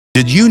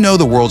Did you know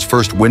the world's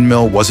first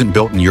windmill wasn't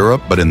built in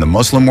Europe, but in the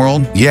Muslim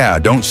world? Yeah,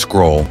 don't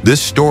scroll.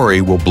 This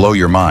story will blow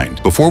your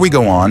mind. Before we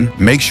go on,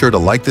 make sure to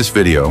like this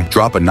video,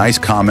 drop a nice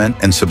comment,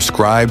 and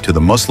subscribe to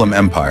the Muslim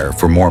Empire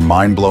for more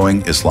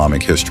mind-blowing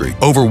Islamic history.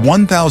 Over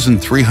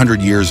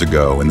 1,300 years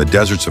ago in the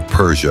deserts of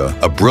Persia,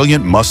 a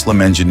brilliant Muslim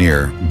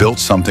engineer built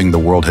something the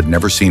world had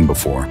never seen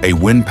before, a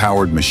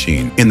wind-powered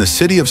machine. In the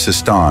city of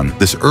Sistan,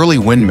 this early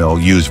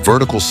windmill used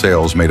vertical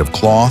sails made of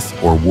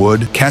cloth or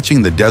wood,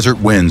 catching the desert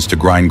winds to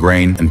grind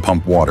grain and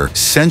pump water,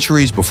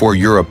 centuries before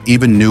Europe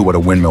even knew what a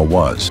windmill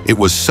was. It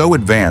was so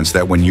advanced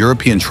that when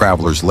European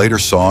travelers later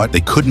saw it,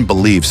 they couldn't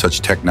believe such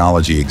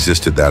technology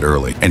existed that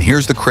early. And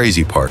here's the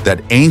crazy part,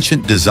 that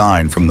ancient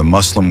design from the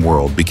Muslim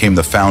world became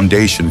the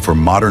foundation for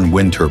modern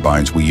wind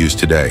turbines we use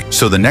today.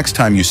 So the next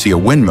time you see a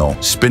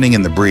windmill spinning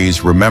in the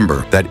breeze,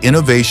 remember that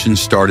innovation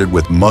started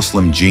with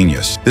Muslim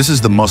genius. This is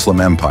the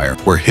Muslim Empire,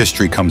 where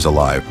history comes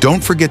alive.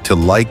 Don't forget to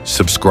like,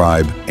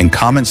 subscribe, and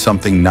comment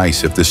something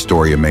nice if this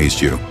story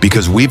amazed you,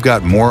 because we've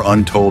got more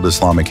untold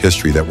Islamic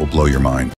history that will blow your mind.